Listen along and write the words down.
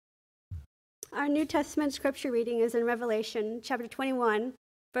Our New Testament scripture reading is in Revelation chapter 21,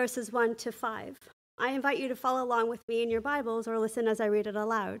 verses 1 to 5. I invite you to follow along with me in your Bibles or listen as I read it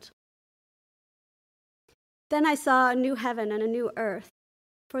aloud. Then I saw a new heaven and a new earth,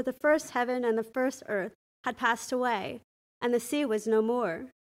 for the first heaven and the first earth had passed away, and the sea was no more.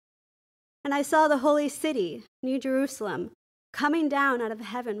 And I saw the holy city, New Jerusalem, coming down out of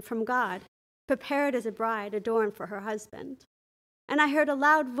heaven from God, prepared as a bride adorned for her husband. And I heard a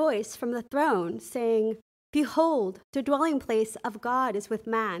loud voice from the throne saying, "Behold, the dwelling place of God is with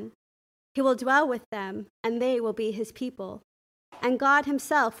man. He will dwell with them, and they will be his people. And God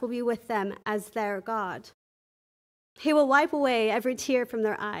himself will be with them as their God. He will wipe away every tear from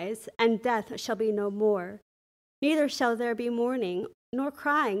their eyes, and death shall be no more. Neither shall there be mourning, nor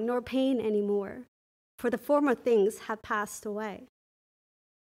crying, nor pain any more, for the former things have passed away."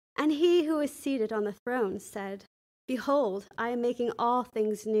 And he who is seated on the throne said, "Behold, I am making all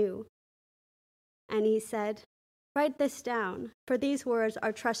things new." And he said, "Write this down, for these words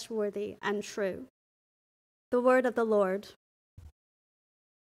are trustworthy and true." The word of the Lord.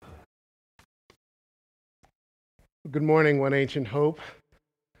 Good morning, One Ancient Hope.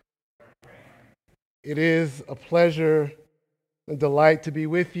 It is a pleasure and delight to be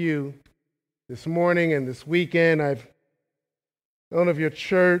with you this morning and this weekend. I've known of your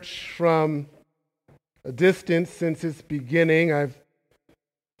church from a distance since its beginning. I'm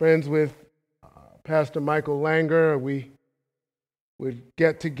friends with Pastor Michael Langer. We would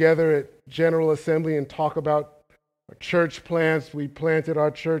get together at General Assembly and talk about our church plants. We planted our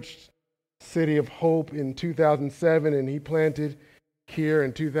church, City of Hope, in 2007, and he planted here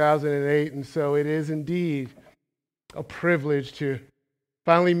in 2008. And so it is indeed a privilege to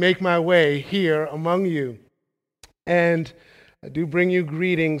finally make my way here among you. And I do bring you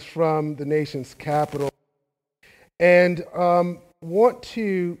greetings from the nation's capital. And want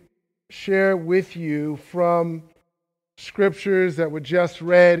to share with you from scriptures that were just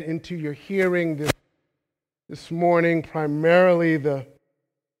read into your hearing this morning, primarily the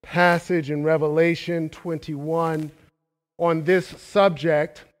passage in Revelation 21 on this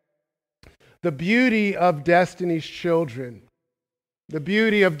subject, the beauty of Destiny's Children. The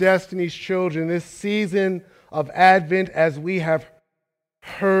beauty of Destiny's Children, this season of Advent, as we have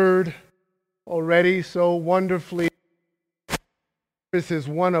heard already so wonderfully. This is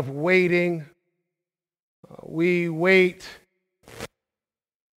one of waiting. We wait the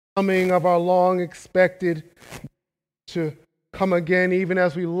coming of our long-expected to come again, even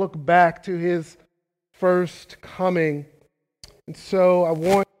as we look back to his first coming. And so I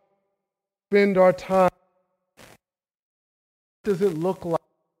want to spend our time. What does it look like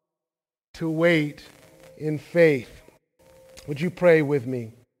to wait in faith? Would you pray with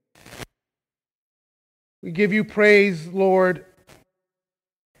me? We give you praise, Lord,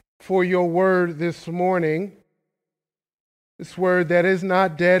 for your word this morning. This word that is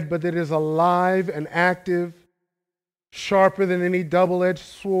not dead, but that is alive and active, sharper than any double-edged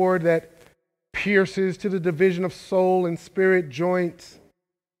sword that pierces to the division of soul and spirit, joints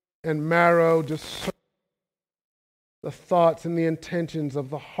and marrow, discerning the thoughts and the intentions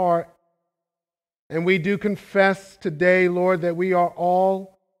of the heart. And we do confess today, Lord, that we are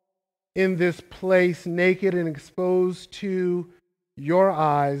all in this place naked and exposed to your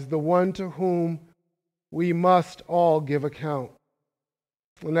eyes, the one to whom we must all give account.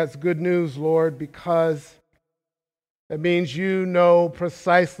 And that's good news, Lord, because that means you know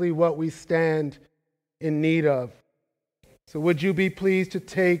precisely what we stand in need of. So would you be pleased to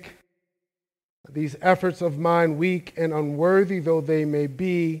take these efforts of mine, weak and unworthy though they may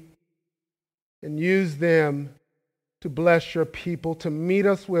be, and use them to bless your people, to meet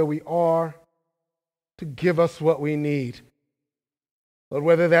us where we are, to give us what we need. Lord,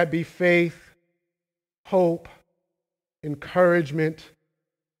 whether that be faith, hope, encouragement,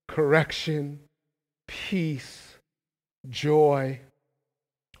 correction, peace, joy,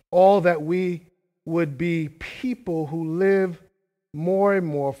 all that we would be people who live more and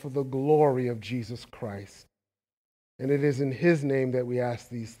more for the glory of Jesus Christ. And it is in his name that we ask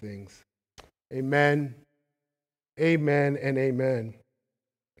these things. Amen, amen, and amen.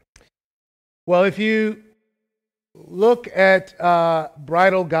 Well, if you look at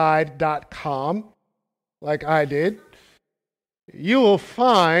bridalguide.com, like I did, you will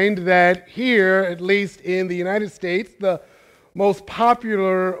find that here, at least in the United States, the most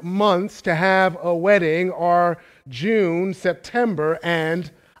popular months to have a wedding are June, September,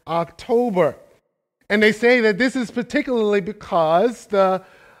 and October. And they say that this is particularly because the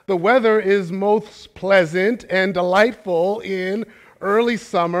weather is most pleasant and delightful in early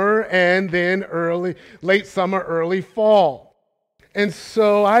summer and then late summer, early fall. And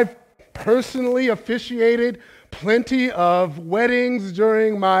so I've personally officiated plenty of weddings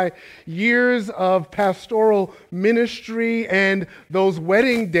during my years of pastoral ministry, and those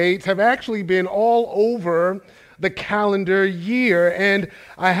wedding dates have actually been all over the calendar year. And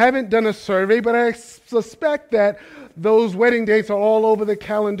I haven't done a survey, but I suspect that those wedding dates are all over the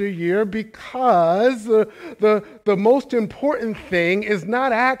calendar year because the most important thing is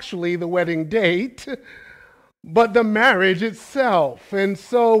not actually the wedding date, but the marriage itself. And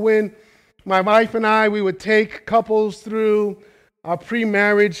so when my wife and I, we would take couples through our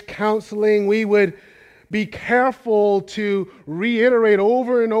pre-marriage counseling, we would be careful to reiterate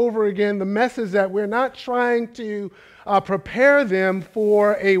over and over again the message that we're not trying to prepare them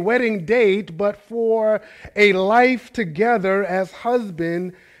for a wedding date, but for a life together as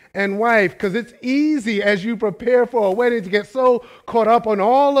husband and wife. Because it's easy as you prepare for a wedding to get so caught up on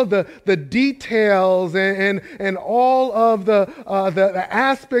all of the details and all of the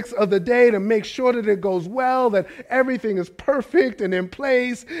aspects of the day to make sure that it goes well, that everything is perfect and in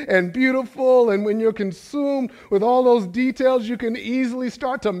place and beautiful. And when you're consumed with all those details, you can easily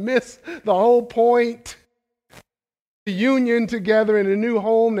start to miss the whole point. The union together in a new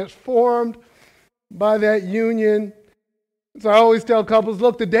home that's formed by that union. So I always tell couples,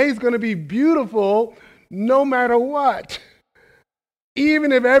 look, the day's going to be beautiful no matter what.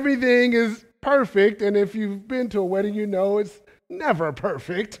 Even if everything is perfect, and if you've been to a wedding, you know it's never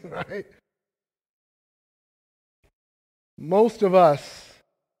perfect, right? Most of us,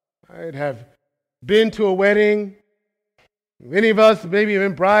 right, have been to a wedding. Many of us maybe have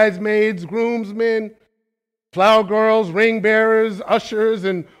been bridesmaids, groomsmen, flower girls, ring bearers, ushers,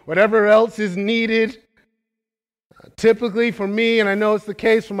 and whatever else is needed. Typically for me, and I know it's the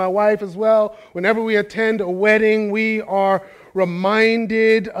case for my wife as well, whenever we attend a wedding, we are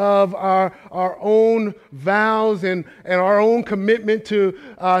reminded of our own vows and our own commitment to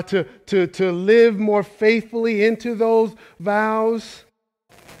live more faithfully into those vows.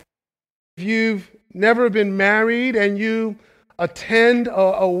 If you've never been married and you attend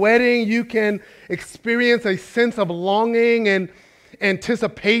a wedding, you can experience a sense of longing and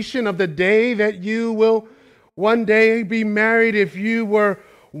anticipation of the day that you will one day be married. If you were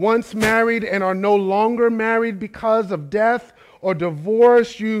once married and are no longer married because of death or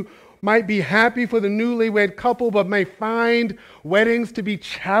divorce, you might be happy for the newlywed couple, but may find weddings to be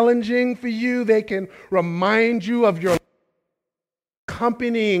challenging for you. They can remind you of your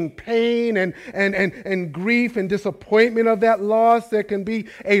accompanying pain and grief and disappointment of that loss. There can be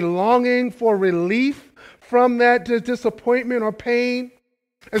a longing for relief from that disappointment or pain.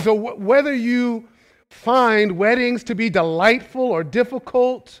 And so whether you find weddings to be delightful or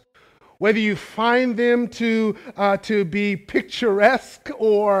difficult, whether you find them to be picturesque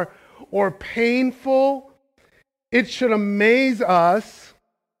or painful, it should amaze us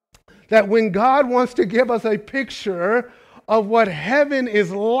that when God wants to give us a picture of what heaven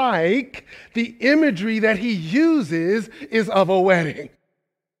is like, the imagery that he uses is of a wedding.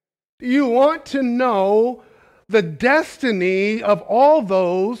 You want to know the destiny of all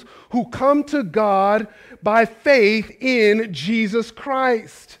those who come to God by faith in Jesus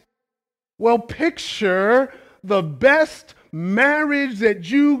Christ. Well, picture the best marriage that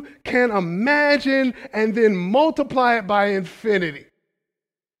you can imagine and then multiply it by infinity.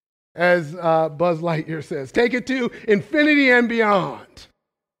 As Buzz Lightyear says, take it to infinity and beyond.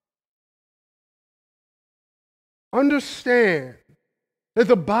 Understand that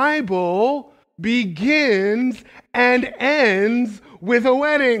the Bible begins and ends with a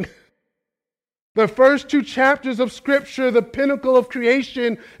wedding. The first two chapters of Scripture, the pinnacle of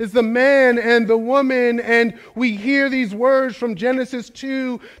creation, is the man and the woman, and we hear these words from Genesis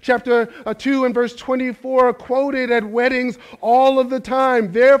 2, chapter 2 and verse 24, quoted at weddings all of the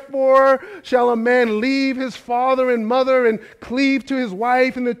time. Therefore shall a man leave his father and mother and cleave to his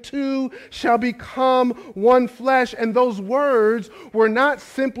wife, and the two shall become one flesh. And those words were not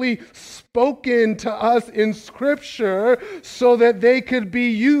simply spoken to us in Scripture so that they could be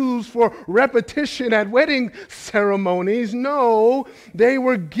used for repetition at wedding ceremonies. No, they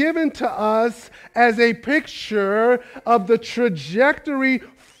were given to us as a picture of the trajectory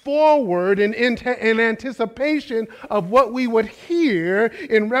forward in anticipation of what we would hear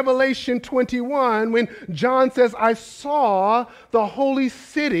in Revelation 21 when John says, I saw the holy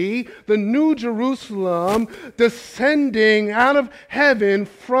city, the new Jerusalem, descending out of heaven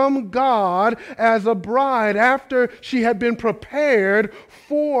from God as a bride after she had been prepared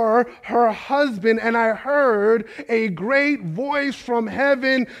for her husband. And I heard a great voice from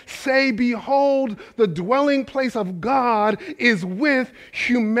heaven say, behold, the dwelling place of God is with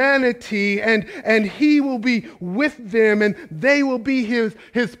humanity. humanity, and he will be with them, and they will be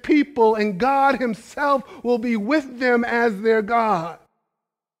his people, and God himself will be with them as their God.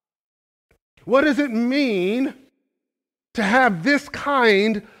 What does it mean to have this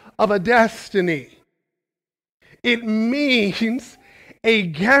kind of a destiny? It means a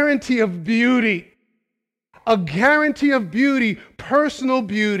guarantee of beauty. A guarantee of beauty, personal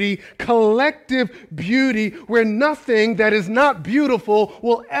beauty, collective beauty, where nothing that is not beautiful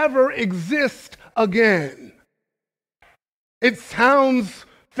will ever exist again. It sounds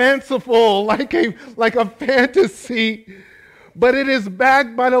fanciful, like a fantasy, but it is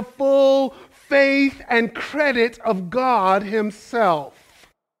backed by the full faith and credit of God himself.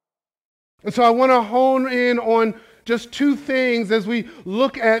 And so I want to hone in on just two things as we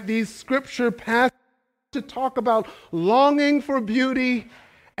look at these scripture passages, to talk about longing for beauty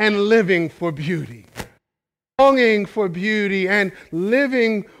and living for beauty. Longing for beauty and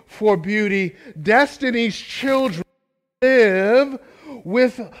living for beauty. Destiny's children live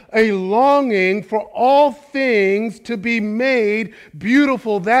with a longing for all things to be made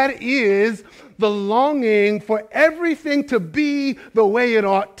beautiful. That is the longing for everything to be the way it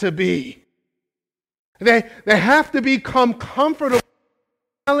ought to be. They have to become comfortable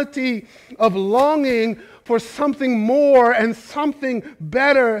of longing for something more and something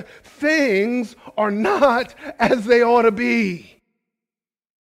better. Things are not as they ought to be.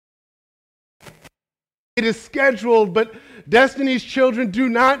 It is scheduled, but Destiny's children do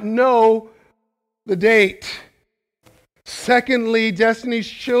not know the date. Secondly, Destiny's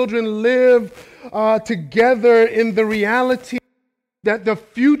children live together in the reality that the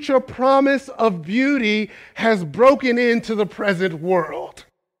future promise of beauty has broken into the present world.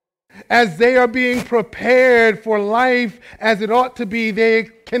 As they are being prepared for life as it ought to be, they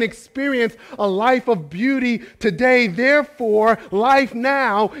can experience a life of beauty today. Therefore, life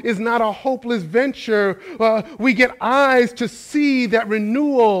now is not a hopeless venture. We get eyes to see that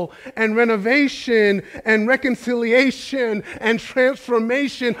renewal and renovation and reconciliation and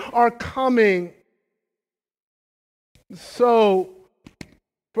transformation are coming. So,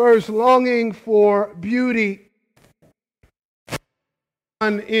 first, longing for beauty.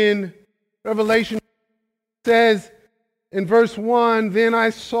 In Revelation says in verse 1, "Then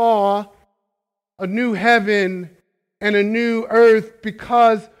I saw a new heaven and a new earth,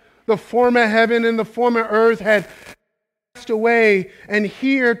 because the former heaven and the former earth had passed away." And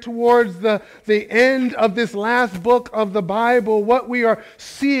here, towards the end of this last book of the Bible, what we are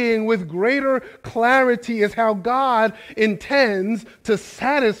seeing with greater clarity is how God intends to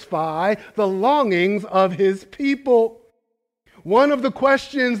satisfy the longings of his people. One of the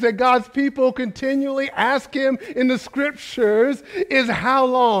questions that God's people continually ask him in the scriptures is how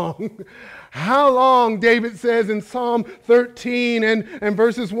long? How long, David says in Psalm 13 and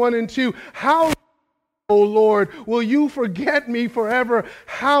verses 1 and 2, how long, O Lord, will you forget me forever?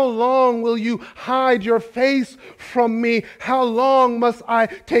 How long will you hide your face from me? How long must I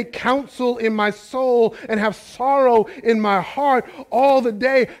take counsel in my soul and have sorrow in my heart all the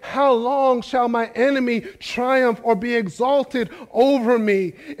day? How long shall my enemy triumph or be exalted over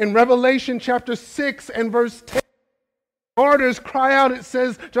me? In Revelation chapter 6 and verse 10, martyrs cry out, it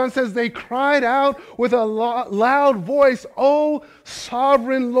says, John says, they cried out with a loud voice, "O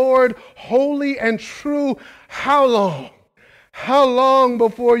sovereign Lord, holy and true, how long? How long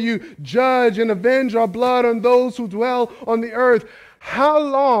before you judge and avenge our blood on those who dwell on the earth? How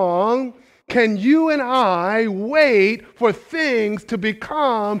long can you and I wait for things to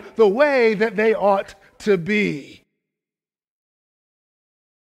become the way that they ought to be?"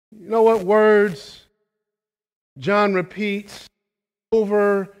 You know what words John repeats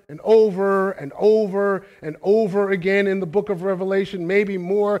over and over and over and over again in the book of Revelation, maybe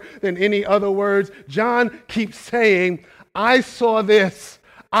more than any other words? John keeps saying, "I saw this,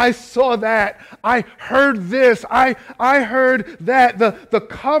 I saw that, I heard this, I heard that." The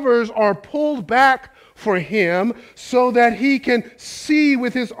covers are pulled back for him so that he can see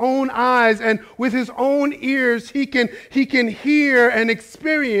with his own eyes, and with his own ears he can hear and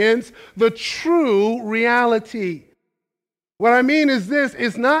experience the true reality. What I mean is this: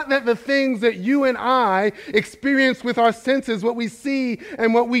 it's not that the things that you and I experience with our senses, what we see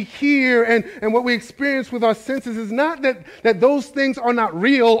and what we hear and what we experience with our senses, is not that those things are not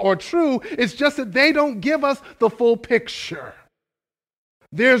real or true. It's just that they don't give us the full picture.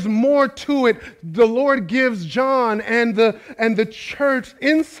 There's more to it. The Lord gives John and the church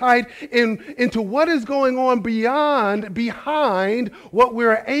insight into what is going on behind what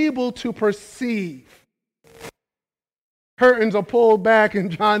we're able to perceive. Curtains are pulled back and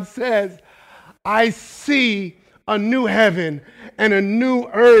John says, "I see a new heaven and a new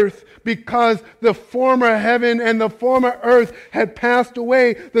earth, because the former heaven and the former earth had passed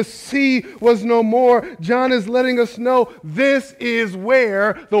away. The sea was no more. John is letting us know this is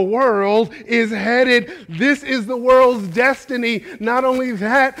where the world is headed. This is the world's destiny. Not only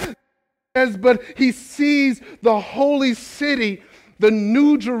that, but he sees the holy city, the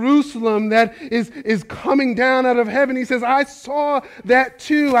new Jerusalem that is coming down out of heaven. He says, I saw that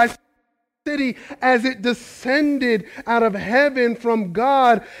too. I saw the city as it descended out of heaven from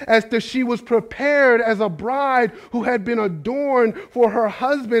God, as she was prepared as a bride who had been adorned for her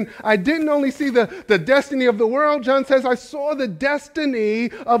husband. I didn't only see the destiny of the world, John says, I saw the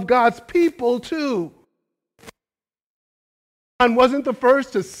destiny of God's people too. John wasn't the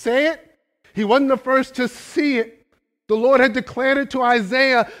first to say it. He wasn't the first to see it. The Lord had declared it to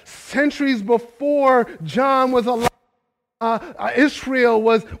Isaiah centuries before John was alive. Israel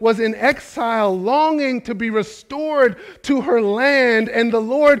was in exile, longing to be restored to her land. And the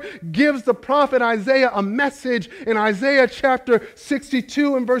Lord gives the prophet Isaiah a message in Isaiah chapter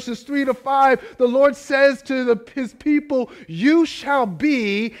 62 and verses 3 to 5. The Lord says to his people, you shall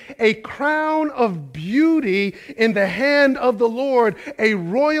be a crown of beauty in the hand of the Lord, a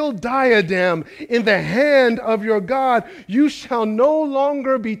royal diadem in the hand of your God. You shall no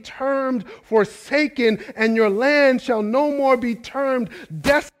longer be termed forsaken, and your land shall no more be termed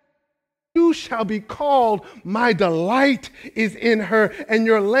desolate. You shall be called, my delight is in her, and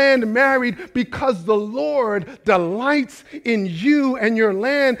your land married, because the Lord delights in you, and your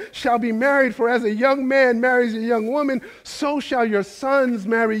land shall be married. For as a young man marries a young woman, so shall your sons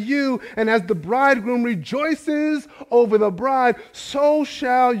marry you. And as the bridegroom rejoices over the bride, so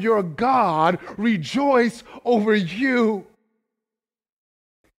shall your God rejoice over you.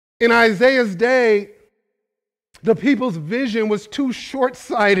 In Isaiah's day, the people's vision was too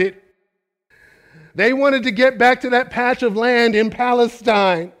short-sighted. They wanted to get back to that patch of land in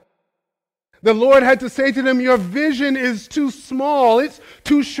Palestine. The Lord had to say to them, your vision is too small. It's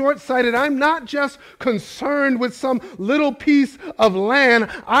too short-sighted. I'm not just concerned with some little piece of land.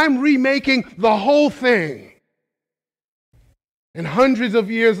 I'm remaking the whole thing. And hundreds of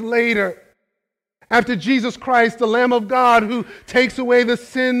years later, after Jesus Christ, the Lamb of God who takes away the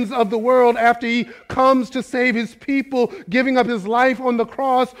sins of the world, after he comes to save his people, giving up his life on the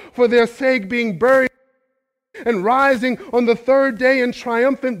cross for their sake, being buried and rising on the third day in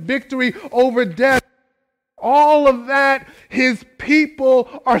triumphant victory over death, all of that, his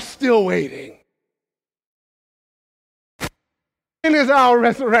people are still waiting. When is our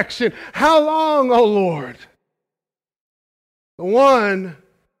resurrection? How long, O Lord? The one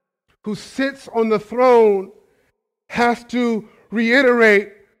who sits on the throne has to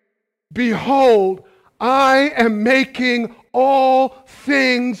reiterate, behold, I am making all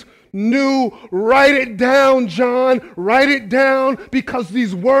things new. Write it down, John. Write it down, because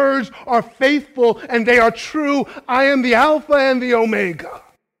these words are faithful and they are true. I am the Alpha and the Omega.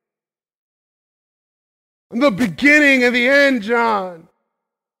 The beginning and the end, John.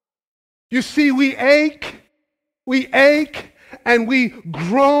 You see, we ache, and we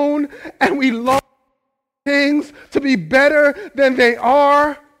groan, and we long things to be better than they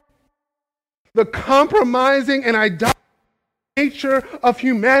are. The compromising and idolatrous nature of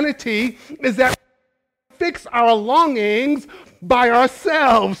humanity is that we fix our longings by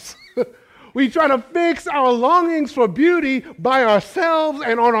ourselves. We try to fix our longings for beauty by ourselves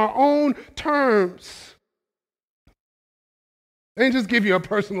and on our own terms. Let me just give you a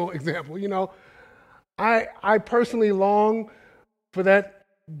personal example. You know, I personally long for that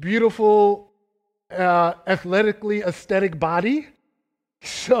beautiful, athletically aesthetic body.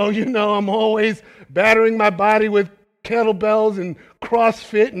 So, you know, I'm always battering my body with kettlebells and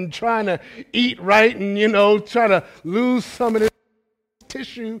CrossFit and trying to eat right and, you know, try to lose some of this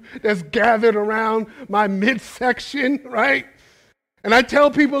tissue that's gathered around my midsection, right? And I tell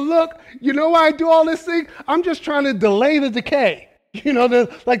people, look, you know why I do all this thing? I'm just trying to delay the decay. You know, the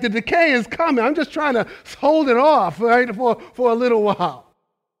decay is coming. I'm just trying to hold it off, right, for a little while.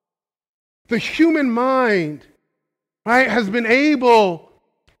 The human mind, right, has been able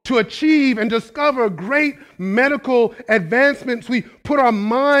to achieve and discover great medical advancements. We put our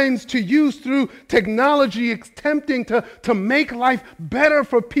minds to use through technology, attempting to make life better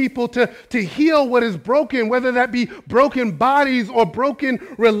for people, to heal what is broken, whether that be broken bodies or broken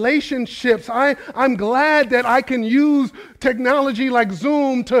relationships. I'm glad that I can use technology like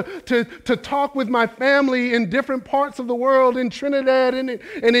Zoom to talk with my family in different parts of the world, in Trinidad and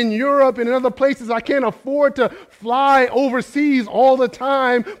in Europe and in other places. I can't afford to fly overseas all the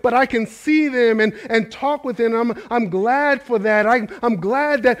time, but I can see them and talk with them. I'm glad for that. I'm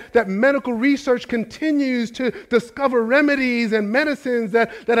glad that medical research continues to discover remedies and medicines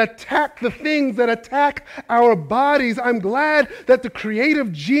that attack the things that attack our bodies. I'm glad that the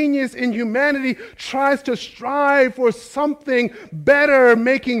creative genius in humanity tries to strive for something better,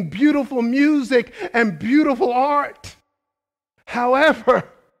 making beautiful music and beautiful art. However,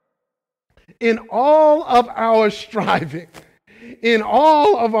 in all of our striving, in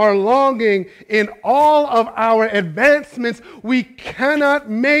all of our longing, in all of our advancements, we cannot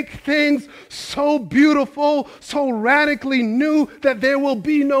make things so beautiful, so radically new that there will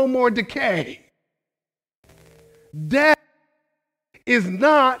be no more decay. Death is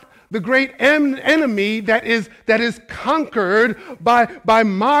not the great enemy that is conquered by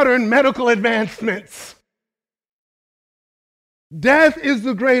modern medical advancements. Death is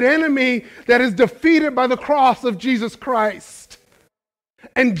the great enemy that is defeated by the cross of Jesus Christ.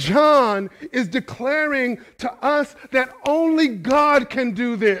 And John is declaring to us that only God can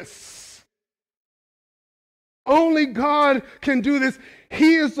do this. Only God can do this.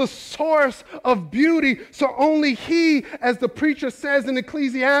 He is the source of beauty. So only He, as the preacher says in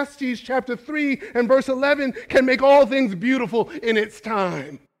Ecclesiastes chapter 3 and verse 11, can make all things beautiful in its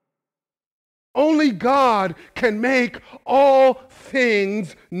time. Only God can make all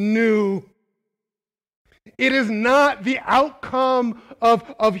things new. It is not the outcome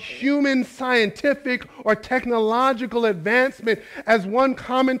of human scientific or technological advancement. As one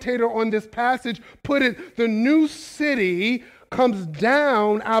commentator on this passage put it, the new city comes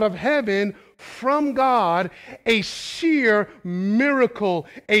down out of heaven from God, a sheer miracle,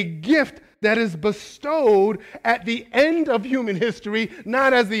 a gift that is bestowed at the end of human history,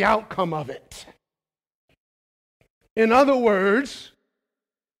 not as the outcome of it. In other words,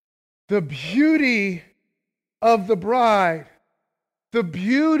 the beauty of the bride, the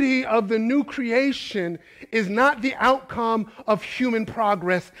beauty of the new creation is not the outcome of human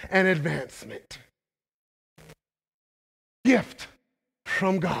progress and advancement. Gift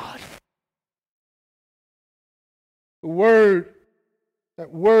from God. That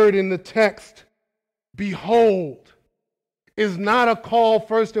word in the text, behold, is not a call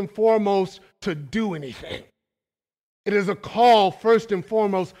first and foremost to do anything. It is a call first and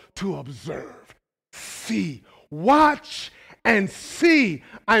foremost to observe, see, watch and see.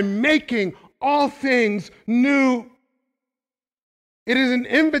 I'm making all things new. It is an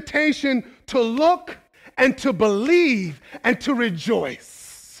invitation to look and to believe and to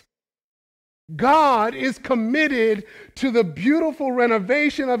rejoice. God is committed to the beautiful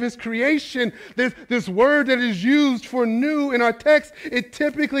renovation of His creation. This word that is used for new in our text, it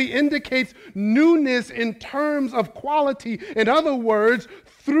typically indicates newness in terms of quality. In other words,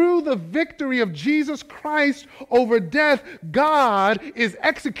 through the victory of Jesus Christ over death, God is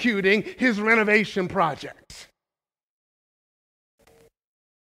executing His renovation project.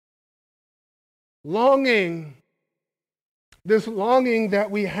 This longing that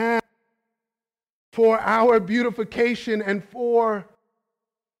we have for our beautification and for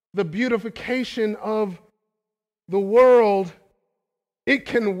the beautification of the world, it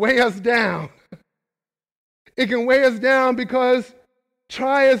can weigh us down. It can weigh us down because,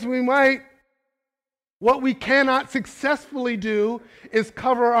 try as we might, what we cannot successfully do is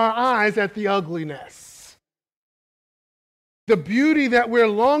cover our eyes at the ugliness. The beauty that we're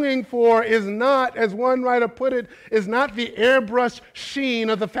longing for is not, as one writer put it, is not the airbrush sheen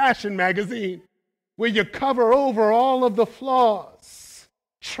of the fashion magazine, where you cover over all of the flaws,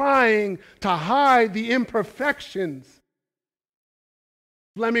 trying to hide the imperfections.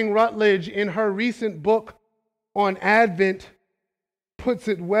 Fleming Rutledge, in her recent book on Advent, puts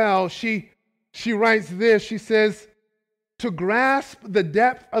it well. She writes this. She says, to grasp the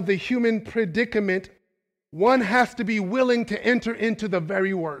depth of the human predicament, one has to be willing to enter into the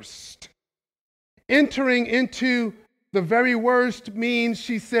very worst. Entering into the very worst means,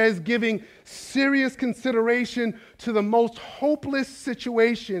 she says, giving serious consideration to the most hopeless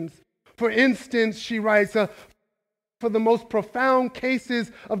situations. For instance, she writes, for the most profound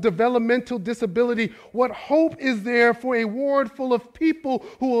cases of developmental disability, what hope is there for a ward full of people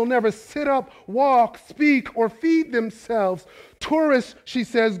who will never sit up, walk, speak, or feed themselves? Tourists, she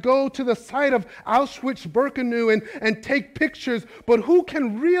says, go to the site of Auschwitz-Birkenau and take pictures, but who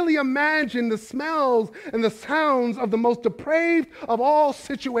can really imagine the smells and the sounds of the most depraved of all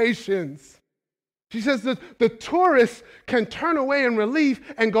situations? She says that the tourists can turn away in relief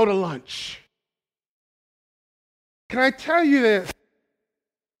and go to lunch. Can I tell you this?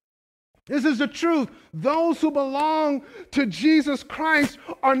 This is the truth. Those who belong to Jesus Christ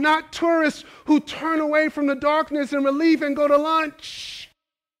are not tourists who turn away from the darkness and relief and go to lunch.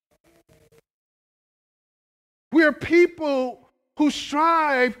 We're people who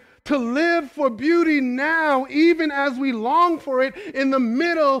strive to live for beauty now, even as we long for it in the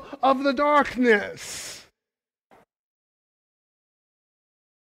middle of the darkness.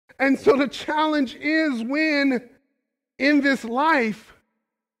 And so the challenge is when in this life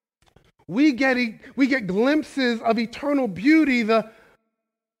we get glimpses of eternal beauty, the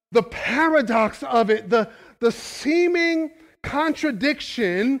paradox of it, the seeming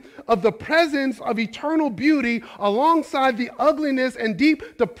contradiction of the presence of eternal beauty alongside the ugliness and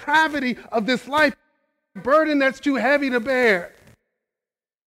deep depravity of this life, burden that's too heavy to bear.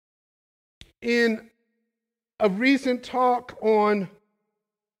 In a recent talk on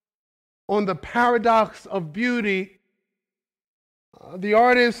the paradox of beauty, the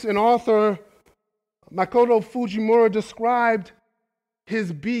artist and author Makoto Fujimura described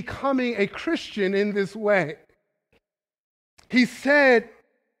his becoming a Christian in this way. He said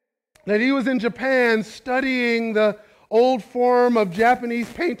that he was in Japan studying the old form of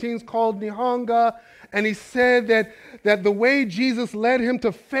Japanese paintings called Nihonga, and he said that the way Jesus led him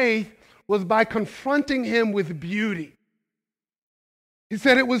to faith was by confronting him with beauty. He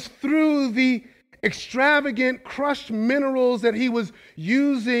said it was through the extravagant crushed minerals that he was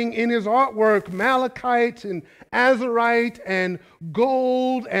using in his artwork, malachite and azurite and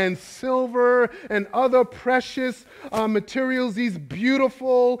gold and silver and other precious materials, these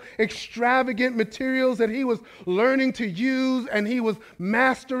beautiful, extravagant materials that he was learning to use and he was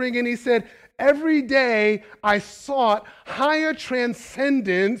mastering. And he said, every day I sought higher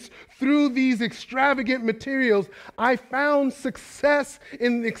transcendence through these extravagant materials. I found success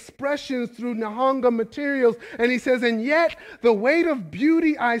in expressions through Nihonga materials. And he says, and yet the weight of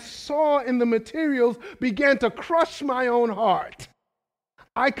beauty I saw in the materials began to crush my own heart.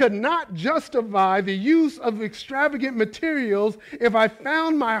 I could not justify the use of extravagant materials if I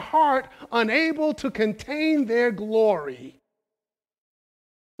found my heart unable to contain their glory.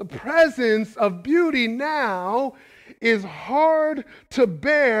 The presence of beauty now is hard to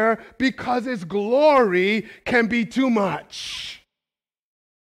bear because its glory can be too much.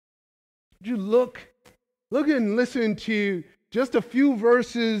 You look and listen to just a few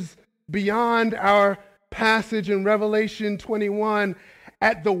verses beyond our passage in Revelation 21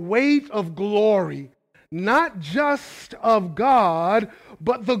 at the weight of glory, not just of God,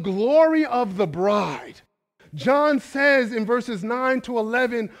 but the glory of the bride. John says in verses 9 to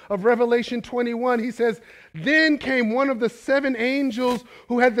 11 of Revelation 21, he says, then came one of the seven angels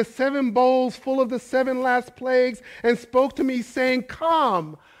who had the seven bowls full of the seven last plagues and spoke to me saying,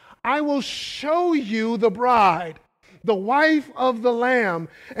 come, I will show you the bride, the wife of the Lamb.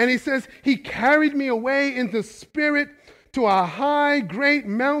 And he says, he carried me away in the spirit to a high, great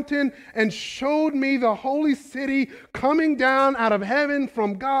mountain and showed me the holy city coming down out of heaven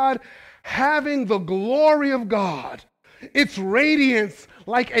from God, having the glory of God, its radiance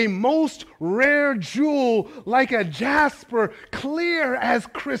like a most rare jewel, like a jasper, clear as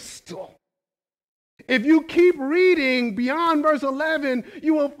crystal. If you keep reading beyond verse 11,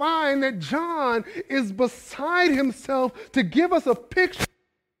 you will find that John is beside himself to give us a picture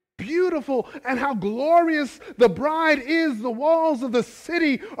beautiful and how glorious the bride is. The walls of the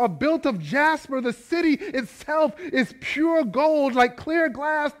city are built of jasper. The city itself is pure gold like clear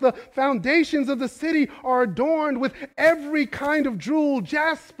glass. The foundations of the city are adorned with every kind of jewel,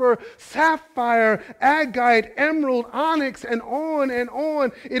 jasper, sapphire, agate, emerald, onyx, and on and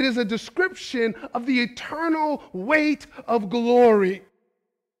on. It is a description of the eternal weight of glory.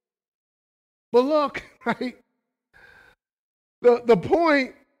 But look, right? The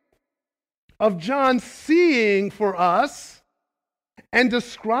point of John seeing for us and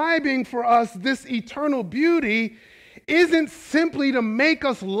describing for us this eternal beauty isn't simply to make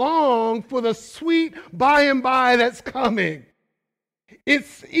us long for the sweet by and by that's coming.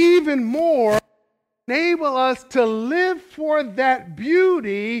 It's even more to enable us to live for that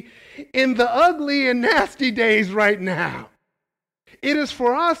beauty in the ugly and nasty days right now. It is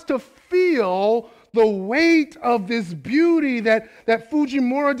for us to feel the weight of this beauty that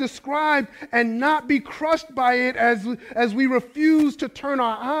Fujimura described and not be crushed by it as we refuse to turn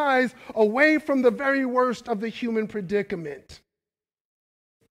our eyes away from the very worst of the human predicament.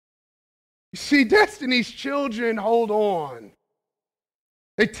 You see, Destiny's Children hold on.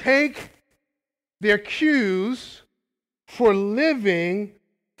 They take their cues for living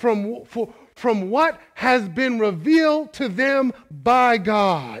from what has been revealed to them by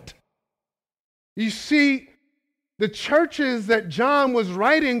God. You see, the churches that John was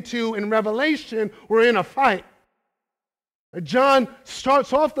writing to in Revelation were in a fight. John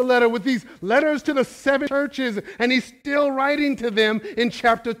starts off the letter with these letters to the 7 churches, and he's still writing to them in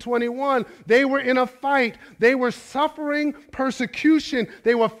chapter 21. They were in a fight. They were suffering persecution.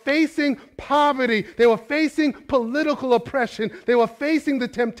 They were facing poverty. They were facing political oppression. They were facing the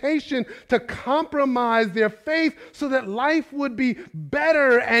temptation to compromise their faith so that life would be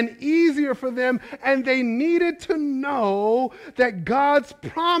better and easier for them. And they needed to know that God's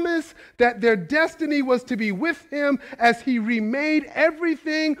promise that their destiny was to be with him as he remade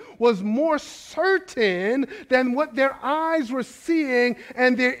everything was more certain than what their eyes were seeing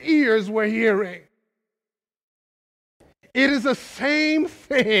and their ears were hearing. It is the same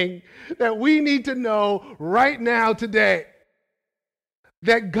thing that we need to know right now today.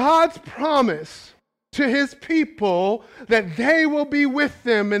 That God's promise to his people that they will be with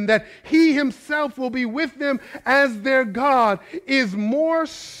them and that he himself will be with them as their God is more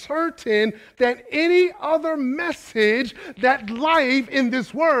certain than any other message that life in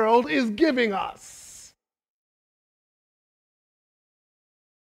this world is giving us.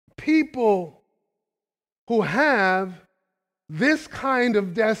 People who have this kind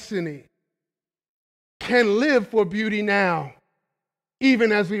of destiny can live for beauty now,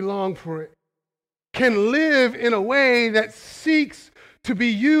 even as we long for it. Can live in a way that seeks to be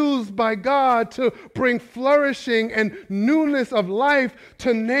used by God to bring flourishing and newness of life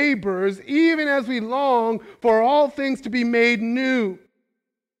to neighbors, even as we long for all things to be made new.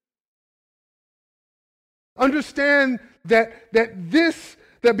 Understand that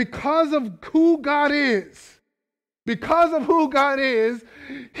because of who God is,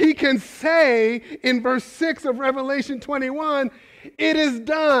 he can say in verse 6 of Revelation 21, it is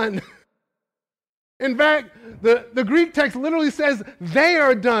done. In fact, the Greek text literally says they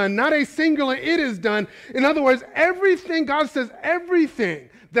are done, not a singular it is done. In other words, everything, God says, everything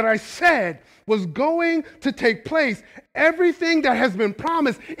that I said was going to take place, everything that has been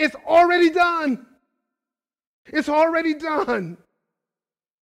promised, it's already done. It's already done.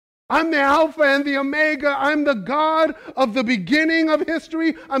 I'm the Alpha and the Omega. I'm the God of the beginning of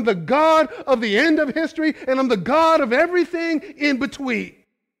history. I'm the God of the end of history. And I'm the God of everything in between.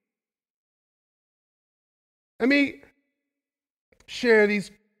 Let me share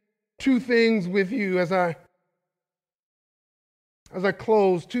these 2 things with you as I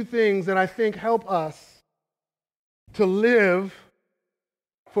close. 2 things that I think help us to live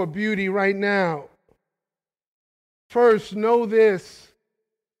for beauty right now. First, know this.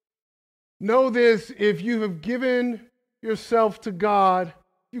 Know this, if you have given yourself to God,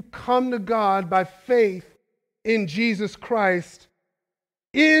 you come to God by faith in Jesus Christ.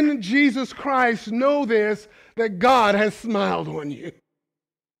 In Jesus Christ, know this, that God has smiled on you.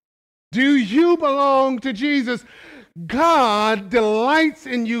 Do you belong to Jesus? God delights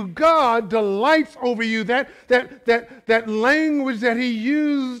in you. God delights over you. That language that he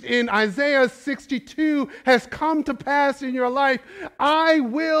used in Isaiah 62 has come to pass in your life. I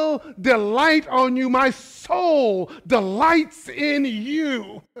will delight on you. My soul delights in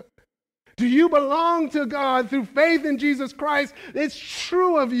you. Do you belong to God through faith in Jesus Christ? It's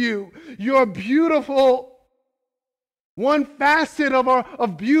true of you. You're beautiful. One facet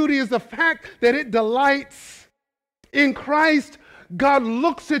of beauty is the fact that it delights. In Christ, God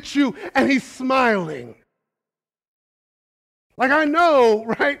looks at you and he's smiling. Like, I know,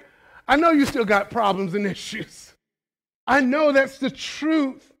 right? I know you still got problems and issues. I know that's the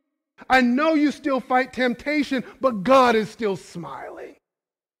truth. I know you still fight temptation, but God is still smiling.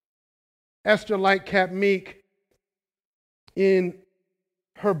 Esther Lightcap Meek, in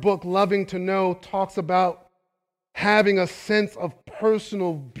her book Loving to Know, talks about having a sense of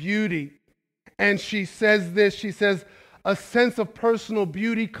personal beauty. And she says this, she says, a sense of personal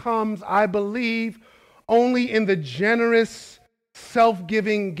beauty comes, I believe, only in the generous,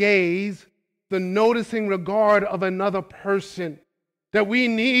 self-giving gaze, the noticing regard of another person. That we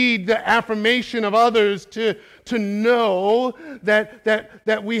need the affirmation of others to know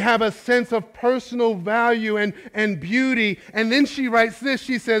that we have a sense of personal value and beauty. And then she writes this,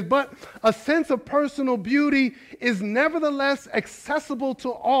 she says, but a sense of personal beauty is nevertheless accessible to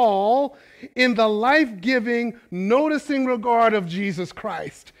all in the life-giving, noticing regard of Jesus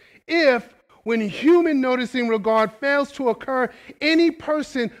Christ. If, when human noticing regard fails to occur, any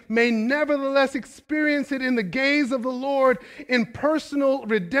person may nevertheless experience it in the gaze of the Lord, in personal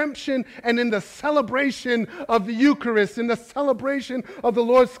redemption, and in the celebration of the Eucharist, in the celebration of the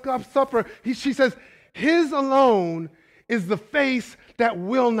Lord's Supper. She says, his alone is the face that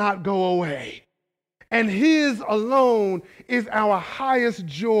will not go away. And his alone is our highest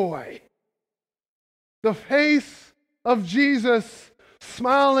joy. The face of Jesus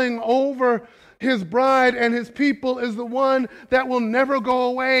smiling over his bride and his people is the one that will never go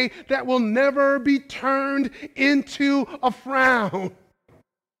away, that will never be turned into a frown.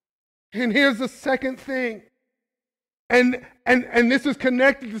 And here's the second thing. And this is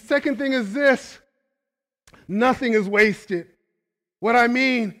connected. The second thing is this. Nothing is wasted. What I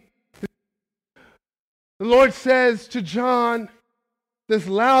mean, the Lord says to John, this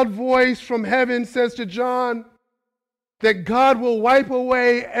loud voice from heaven says to John, that God will wipe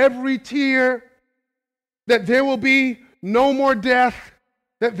away every tear, that there will be no more death,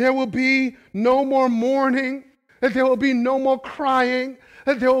 that there will be no more mourning, that there will be no more crying,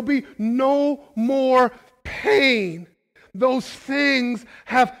 that there will be no more pain. Those things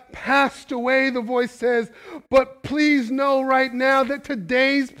have passed away, the voice says, but please know right now that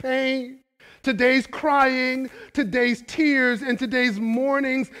today's pain, today's crying, today's tears, and today's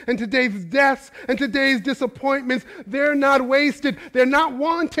mournings, and today's deaths, and today's disappointments, they're not wasted. They're not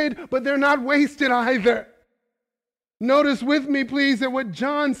wanted, but they're not wasted either. Notice with me, please, that what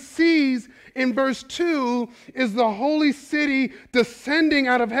John sees in verse 2 is the holy city descending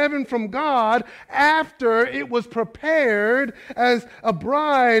out of heaven from God after it was prepared as a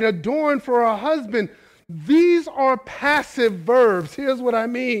bride adorned for her husband. These are passive verbs. Here's what I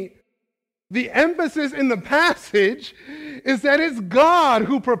mean. The emphasis in the passage is that it's God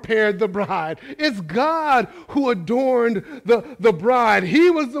who prepared the bride. It's God who adorned the bride. He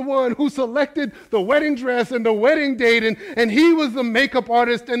was the one who selected the wedding dress and the wedding date, and he was the makeup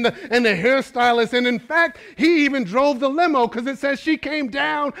artist and the hairstylist. And in fact, he even drove the limo because it says she came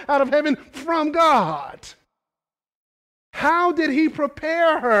down out of heaven from God. How did he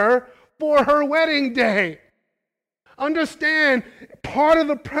prepare her for her wedding day? Understand, part of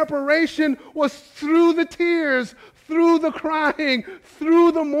the preparation was through the tears, through the crying,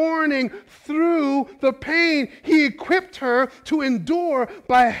 through the mourning, through the pain. He equipped her to endure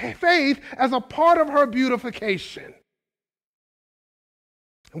by faith as a part of her beautification.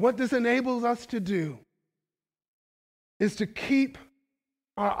 And what this enables us to do is to keep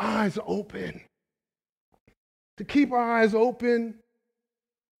our eyes open. To keep our eyes open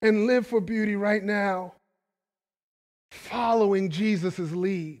and live for beauty right now, following Jesus'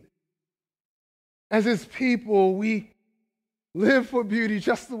 lead. As his people, we live for beauty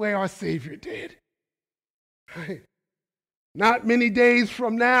just the way our Savior did. Right? Not many days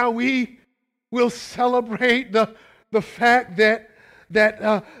from now, we will celebrate the fact that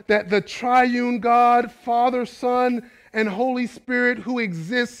the triune God, Father, Son, and Holy Spirit, who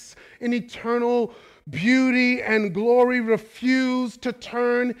exists in eternal beauty and glory, refused to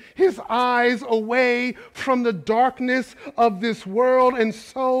turn his eyes away from the darkness of this world. And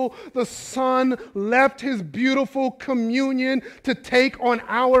so the Son left his beautiful communion to take on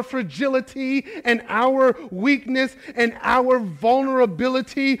our fragility and our weakness and our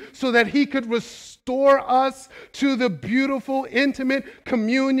vulnerability so that he could restore us to the beautiful, intimate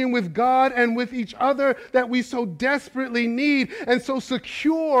communion with God and with each other that we so desperately need. And so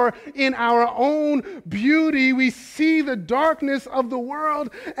secure in our own beauty, we see the darkness of the world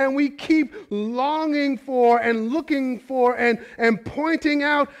and we keep longing for and looking for and pointing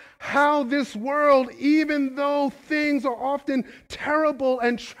out how this world, even though things are often terrible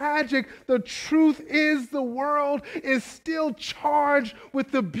and tragic, the truth is the world is still charged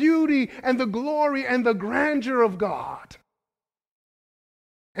with the beauty and the glory and the grandeur of God.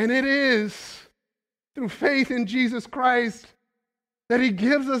 And it is through faith in Jesus Christ that he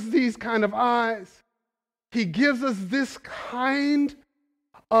gives us these kind of eyes. He gives us this kind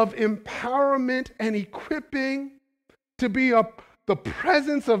of empowerment and equipping to be the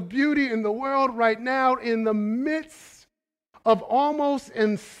presence of beauty in the world right now in the midst of almost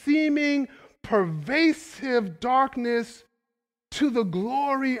and seeming pervasive darkness to the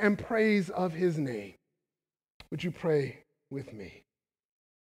glory and praise of his name. Would you pray with me?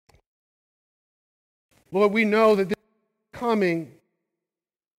 Lord, we know that this is coming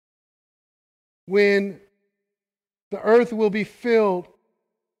when the earth will be filled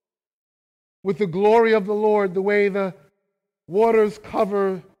with the glory of the Lord, the way the waters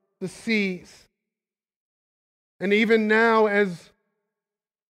cover the seas. And even now, as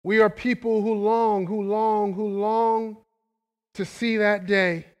we are people who long to see that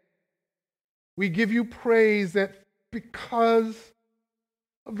day, we give you praise that because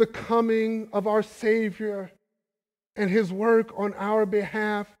of the coming of our Savior and his work on our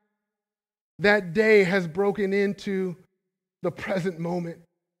behalf, that day has broken into the present moment.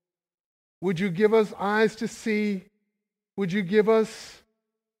 Would you give us eyes to see? Would you give us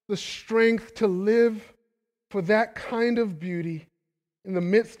the strength to live for that kind of beauty in the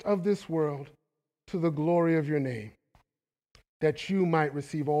midst of this world to the glory of your name, that you might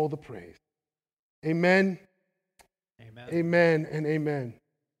receive all the praise. Amen. Amen. Amen and amen.